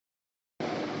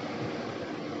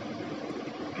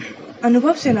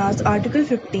Anubhav Sinha's Article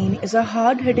 15 is a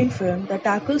hard-hitting film that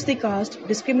tackles the caste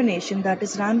discrimination that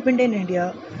is rampant in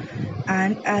India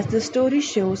and, as the story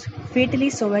shows, fatally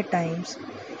so at times.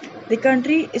 The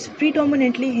country is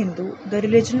predominantly Hindu, the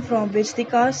religion from which the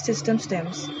caste system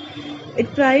stems.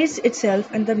 It prides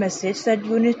itself in the message that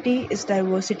unity is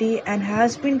diversity and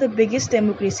has been the biggest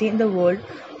democracy in the world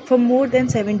for more than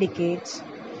 7 decades.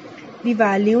 The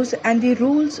values and the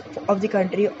rules of the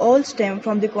country all stem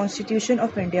from the Constitution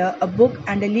of India, a book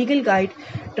and a legal guide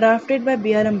drafted by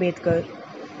B.R. Ambedkar.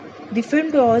 The film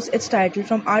draws its title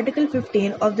from Article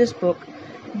 15 of this book.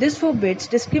 This forbids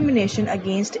discrimination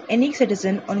against any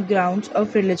citizen on grounds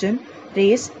of religion,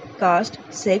 race, caste,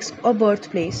 sex, or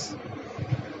birthplace.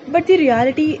 But the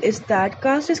reality is that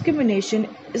caste discrimination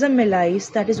is a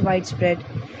malaise that is widespread,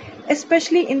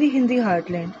 especially in the Hindi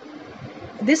heartland.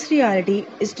 This reality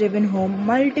is driven home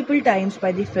multiple times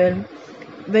by the film,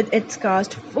 with its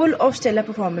cast full of stellar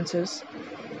performances.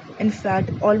 In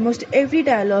fact, almost every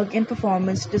dialogue and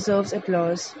performance deserves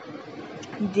applause.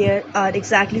 There are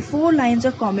exactly 4 lines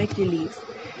of comic relief,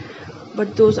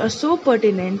 but those are so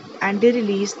pertinent and they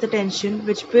release the tension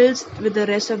which builds with the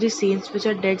rest of the scenes which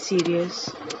are dead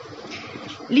serious.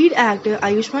 Lead actor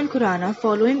Ayushmann Khurrana,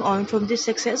 following on from the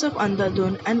success of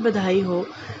Andhadhun and Badhai Ho,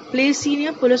 plays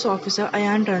senior police officer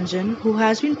Ayan Ranjan, who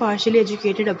has been partially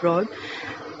educated abroad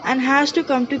and has to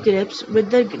come to grips with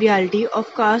the reality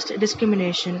of caste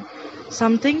discrimination,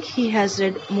 something he has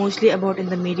read mostly about in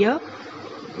the media,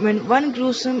 when one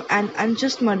gruesome and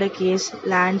unjust murder case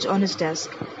lands on his desk.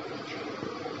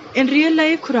 In real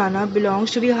life, Khurana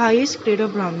belongs to the highest grade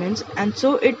of Brahmins and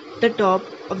so it the top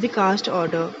of the caste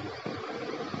order.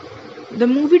 The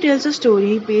movie tells a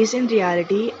story based in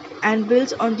reality and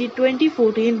builds on the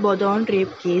 2014 Bodon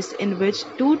rape case in which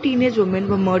 2 teenage women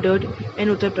were murdered in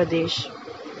Uttar Pradesh.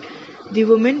 The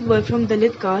women were from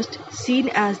Dalit caste, seen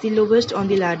as the lowest on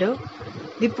the ladder.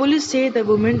 The police say the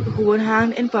women who were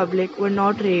hanged in public were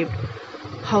not raped.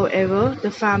 However,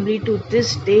 the family to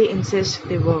this day insists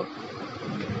they were.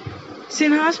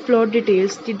 Sinha's plot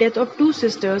details the death of 2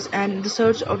 sisters and the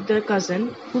search of their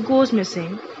cousin who goes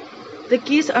missing. The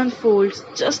case unfolds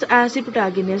just as the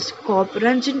protagonist, cop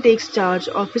Ranjan, takes charge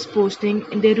of his posting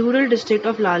in the rural district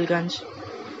of Lalganj.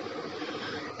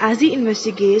 As he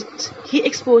investigates, he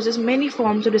exposes many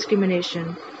forms of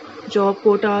discrimination: job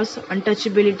quotas,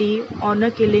 untouchability,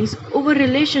 honor killings over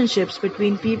relationships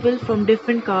between people from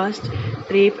different castes,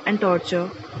 rape, and torture.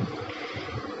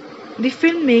 The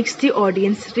film makes the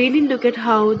audience really look at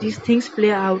how these things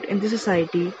play out in the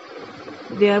society.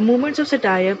 There are moments of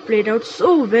satire played out so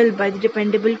well by the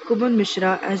dependable Kuman Mishra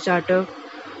as Jatav,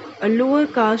 a lower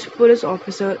caste police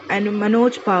officer, and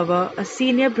Manoj Pava, a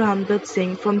senior Brahmdat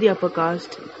Singh from the upper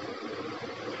caste.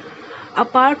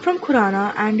 Apart from Khurana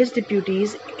and his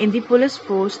deputies in the police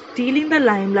force, stealing the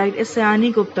limelight is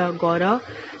Sayani Gupta Gaura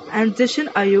and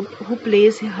Zishan Ayub, who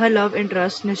plays her love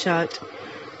interest Nishat.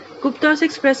 Gupta's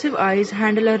expressive eyes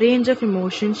handle a range of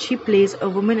emotions. She plays a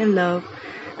woman in love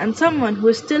and someone who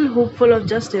is still hopeful of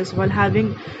justice while having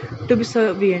to be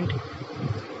subservient.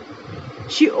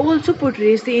 She also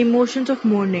portrays the emotions of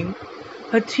mourning.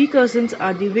 Her 3 cousins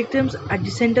are the victims at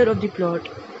the center of the plot.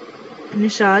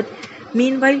 Nishad,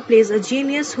 meanwhile, plays a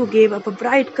genius who gave up a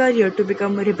bright career to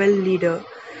become a rebel leader,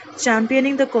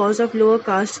 championing the cause of lower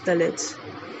caste Dalits.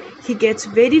 He gets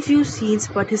very few scenes,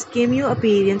 but his cameo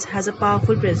appearance has a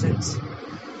powerful presence.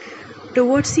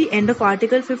 Towards the end of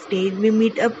Article 15, we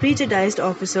meet a prejudiced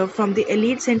officer from the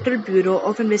elite Central Bureau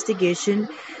of Investigation,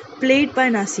 played by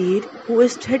Nasir, who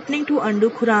is threatening to undo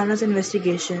Khurana's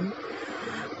investigation.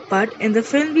 But in the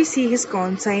film, we see his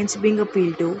conscience being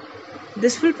appealed to.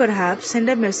 This will perhaps send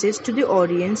a message to the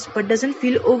audience but doesn't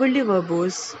feel overly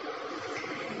verbose.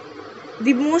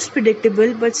 The most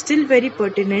predictable but still very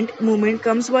pertinent moment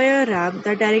comes via a rap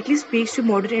that directly speaks to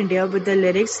modern India with the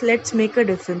lyrics, "Let's make a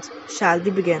difference. Shall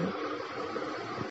we begin?"